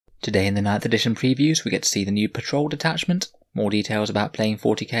Today in the 9th edition previews we get to see the new patrol detachment, more details about playing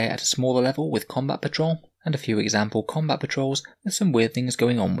 40k at a smaller level with combat patrol, and a few example combat patrols with some weird things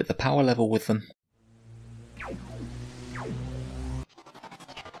going on with the power level with them.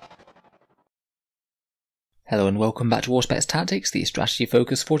 Hello and welcome back to Auspex Tactics, the strategy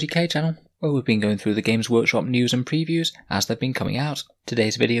focused 40k channel, where we've been going through the Games Workshop news and previews as they've been coming out.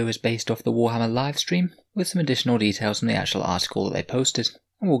 Today's video is based off the Warhammer livestream, with some additional details from the actual article that they posted.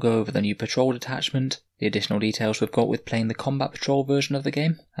 And we'll go over the new patrol detachment, the additional details we've got with playing the combat patrol version of the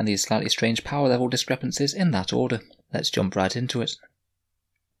game, and these slightly strange power level discrepancies in that order. Let's jump right into it.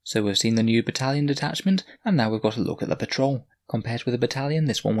 So we've seen the new battalion detachment, and now we've got a look at the patrol. Compared with a battalion,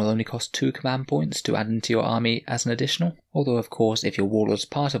 this one will only cost 2 command points to add into your army as an additional, although of course if your warlord's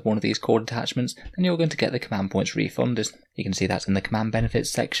part of one of these core detachments, then you're going to get the command points refunded. You can see that in the command benefits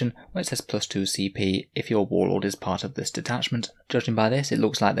section, where it says plus 2 CP if your warlord is part of this detachment. Judging by this, it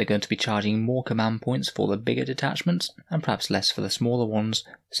looks like they're going to be charging more command points for the bigger detachments, and perhaps less for the smaller ones,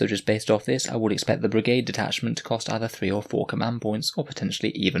 so just based off this, I would expect the brigade detachment to cost either 3 or 4 command points, or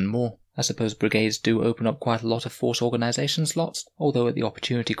potentially even more. I suppose brigades do open up quite a lot of force organisation slots, although at the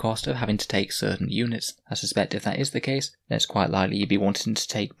opportunity cost of having to take certain units. I suspect if that is the case, then it's quite likely you'd be wanting to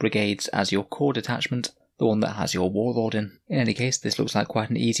take brigades as your core detachment, the one that has your warlord in. In any case, this looks like quite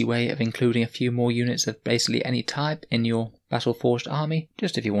an easy way of including a few more units of basically any type in your battle-forged army,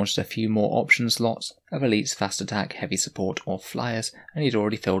 just if you wanted a few more option slots of elites, fast attack, heavy support or flyers, and you'd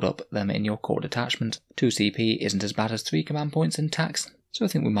already filled up them in your core detachment. 2 CP isn't as bad as 3 command points in tax, so I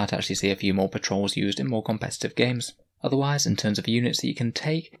think we might actually see a few more patrols used in more competitive games. Otherwise, in terms of units that you can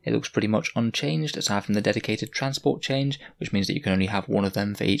take, it looks pretty much unchanged aside from the dedicated transport change, which means that you can only have one of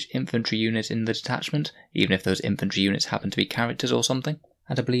them for each infantry unit in the detachment, even if those infantry units happen to be characters or something.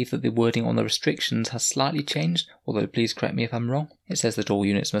 And I believe that the wording on the restrictions has slightly changed, although please correct me if I'm wrong. It says that all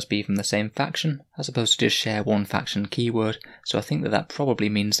units must be from the same faction, as opposed to just share one faction keyword, so I think that that probably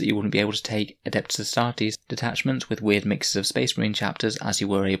means that you wouldn't be able to take Adeptus Astartes detachments with weird mixes of Space Marine chapters as you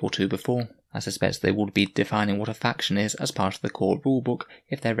were able to before. I suspect they would be defining what a faction is as part of the core rulebook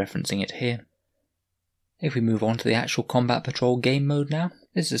if they're referencing it here. If we move on to the actual combat patrol game mode now,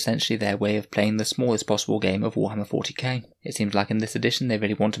 this is essentially their way of playing the smallest possible game of Warhammer 40k. It seems like in this edition they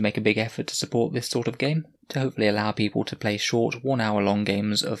really want to make a big effort to support this sort of game, to hopefully allow people to play short 1 hour long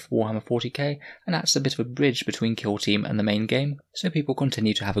games of Warhammer 40k, and acts a bit of a bridge between Kill Team and the main game, so people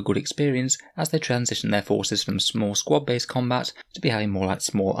continue to have a good experience as they transition their forces from small squad based combat to be having more like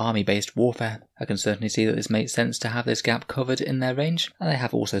small army based warfare. I can certainly see that this makes sense to have this gap covered in their range, and they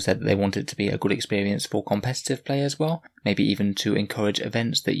have also said that they want it to be a good experience for competitive play as well, maybe even to encourage events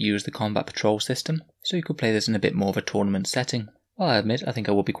that use the combat patrol system, so you could play this in a bit more of a tournament setting. Well, I admit I think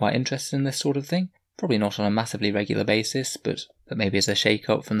I would be quite interested in this sort of thing, probably not on a massively regular basis, but maybe as a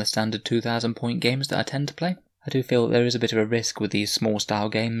shake-up from the standard 2,000 point games that I tend to play. I do feel that there is a bit of a risk with these small style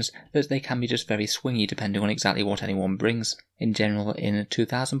games that they can be just very swingy depending on exactly what anyone brings. In general, in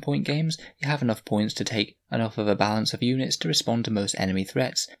 2,000 point games, you have enough points to take enough of a balance of units to respond to most enemy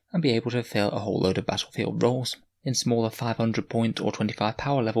threats and be able to fill a whole load of battlefield roles. In smaller 500 point or 25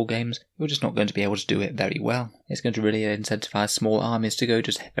 power level games, you're just not going to be able to do it very well. It's going to really incentivize small armies to go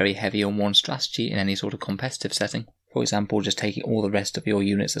just very heavy on one strategy in any sort of competitive setting. For example, just taking all the rest of your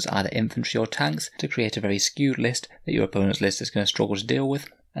units as either infantry or tanks to create a very skewed list that your opponent's list is going to struggle to deal with,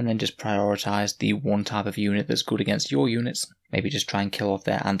 and then just prioritise the one type of unit that's good against your units. Maybe just try and kill off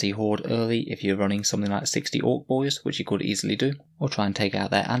their anti-horde early if you're running something like 60 Orc Boys, which you could easily do. Or try and take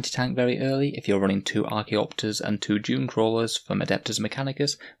out their anti-tank very early if you're running 2 Archaeopters and 2 Dune Crawlers from Adeptus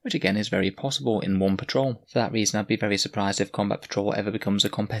Mechanicus, which again is very possible in one patrol. For that reason I'd be very surprised if Combat Patrol ever becomes a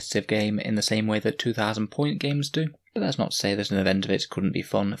competitive game in the same way that 2,000 point games do. But that's not to say that an event of it couldn't be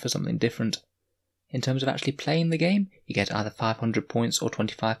fun for something different. In terms of actually playing the game, you get either 500 points or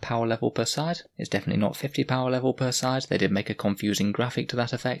 25 power level per side. It's definitely not 50 power level per side, they did make a confusing graphic to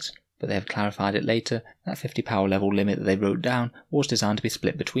that effect, but they have clarified it later. That 50 power level limit that they wrote down was designed to be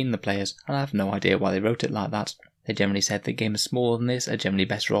split between the players, and I have no idea why they wrote it like that. They generally said that games smaller than this are generally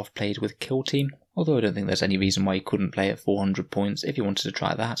better off played with Kill Team, although I don't think there's any reason why you couldn't play at 400 points if you wanted to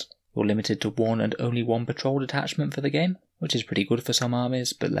try that. You're limited to 1 and only 1 patrol detachment for the game, which is pretty good for some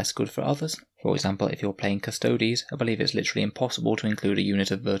armies, but less good for others. For example, if you're playing Custodes, I believe it's literally impossible to include a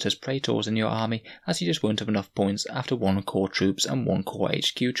unit of Virtus Praetors in your army, as you just won't have enough points after 1 core troops and 1 core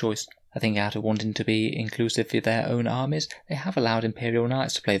HQ choice. I think out of wanting to be inclusive for their own armies, they have allowed Imperial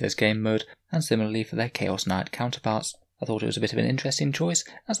Knights to play this game mode, and similarly for their Chaos Knight counterparts. I thought it was a bit of an interesting choice,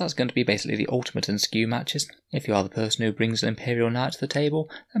 as that's going to be basically the ultimate in skew matches. If you are the person who brings an Imperial Knight to the table,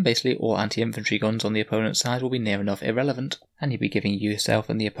 then basically all anti-infantry guns on the opponent's side will be near enough irrelevant, and you'll be giving yourself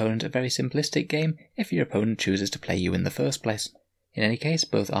and the opponent a very simplistic game if your opponent chooses to play you in the first place. In any case,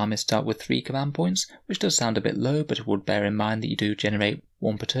 both armies start with 3 command points, which does sound a bit low, but it would bear in mind that you do generate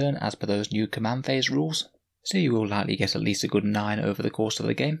 1 per turn as per those new command phase rules, so you will likely get at least a good 9 over the course of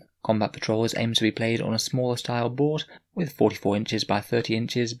the game. Combat Patrol is aimed to be played on a smaller style board, with 44 inches by 30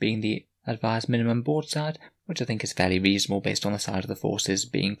 inches being the advised minimum board side, which I think is fairly reasonable based on the side of the forces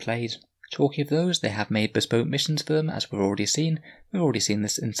being played. Talking of those, they have made bespoke missions for them, as we've already seen. We've already seen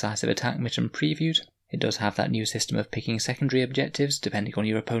this incisive attack mission previewed. It does have that new system of picking secondary objectives depending on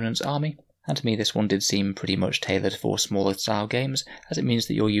your opponent's army, and to me this one did seem pretty much tailored for smaller style games, as it means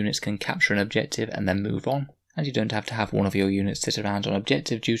that your units can capture an objective and then move on, and you don't have to have one of your units sit around on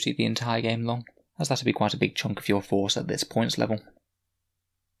objective duty the entire game long, as that would be quite a big chunk of your force at this points level.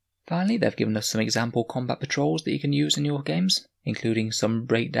 Finally, they've given us some example combat patrols that you can use in your games, including some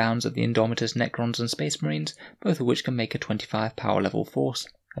breakdowns of the Indomitus, Necrons and Space Marines, both of which can make a 25 power level force.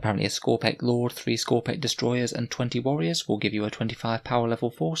 Apparently a Scorpec Lord, 3 Scorpec Destroyers and 20 Warriors will give you a 25 power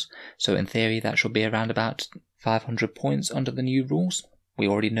level force, so in theory that should be around about 500 points under the new rules. We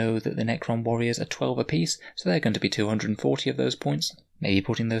already know that the Necron Warriors are 12 apiece, so they're going to be 240 of those points, maybe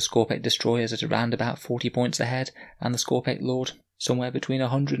putting those Scorpec Destroyers at around about 40 points ahead, and the Scorpec Lord somewhere between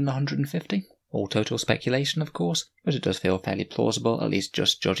 100 and 150. All total speculation of course, but it does feel fairly plausible, at least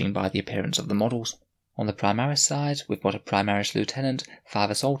just judging by the appearance of the models. On the Primaris side, we've got a Primaris Lieutenant,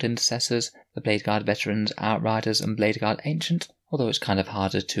 5 Assault Intercessors, the Blade Guard Veterans, Outriders and Blade Guard Ancient, although it's kind of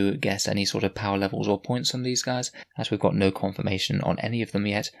harder to guess any sort of power levels or points on these guys, as we've got no confirmation on any of them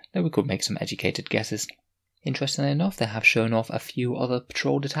yet, though we could make some educated guesses. Interestingly enough, they have shown off a few other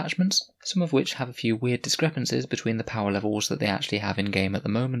patrol detachments, some of which have a few weird discrepancies between the power levels that they actually have in game at the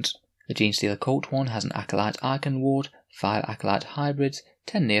moment. The Genestealer Cult one has an Acolyte Icon Ward, 5 Acolyte Hybrids,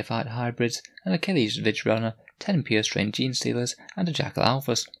 10 Neophyte Hybrids, an Achilles Vidge Runner, 10 Pure Strain Genestealers, and a Jackal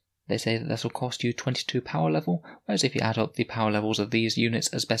Alphas. They say that this will cost you 22 power level, whereas if you add up the power levels of these units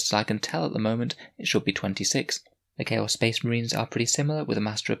as best as I can tell at the moment, it should be 26. The Chaos Space Marines are pretty similar, with a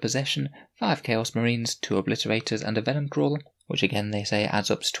Master of Possession, 5 Chaos Marines, 2 Obliterators and a Venom Crawler, which again they say adds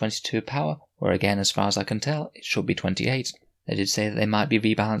up to 22 power, where again as far as I can tell, it should be 28. They did say that they might be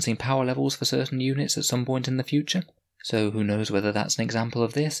rebalancing power levels for certain units at some point in the future, so who knows whether that's an example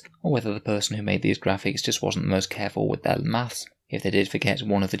of this, or whether the person who made these graphics just wasn't the most careful with their maths. If they did forget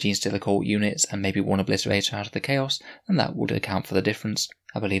one of the Genestealer Cult units and maybe one Obliterator out of the Chaos, then that would account for the difference.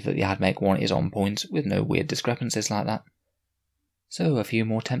 I believe that the AdMech one is on point, with no weird discrepancies like that. So a few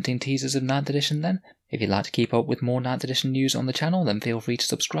more tempting teasers of 9th edition then. If you'd like to keep up with more 9th edition news on the channel, then feel free to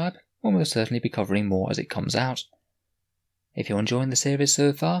subscribe, and we'll certainly be covering more as it comes out. If you're enjoying the series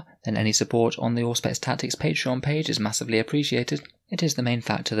so far, then any support on the Auspex Tactics Patreon page is massively appreciated. It is the main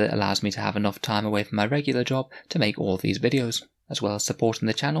factor that allows me to have enough time away from my regular job to make all of these videos. As well as supporting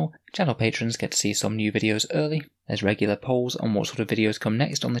the channel patrons get to see some new videos early, there's regular polls on what sort of videos come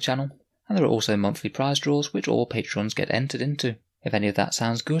next on the channel, and there are also monthly prize draws which all patrons get entered into. If any of that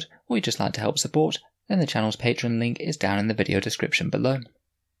sounds good, or you'd just like to help support, then the channel's Patreon link is down in the video description below.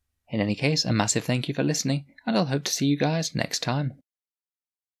 In any case, a massive thank you for listening, and I'll hope to see you guys next time.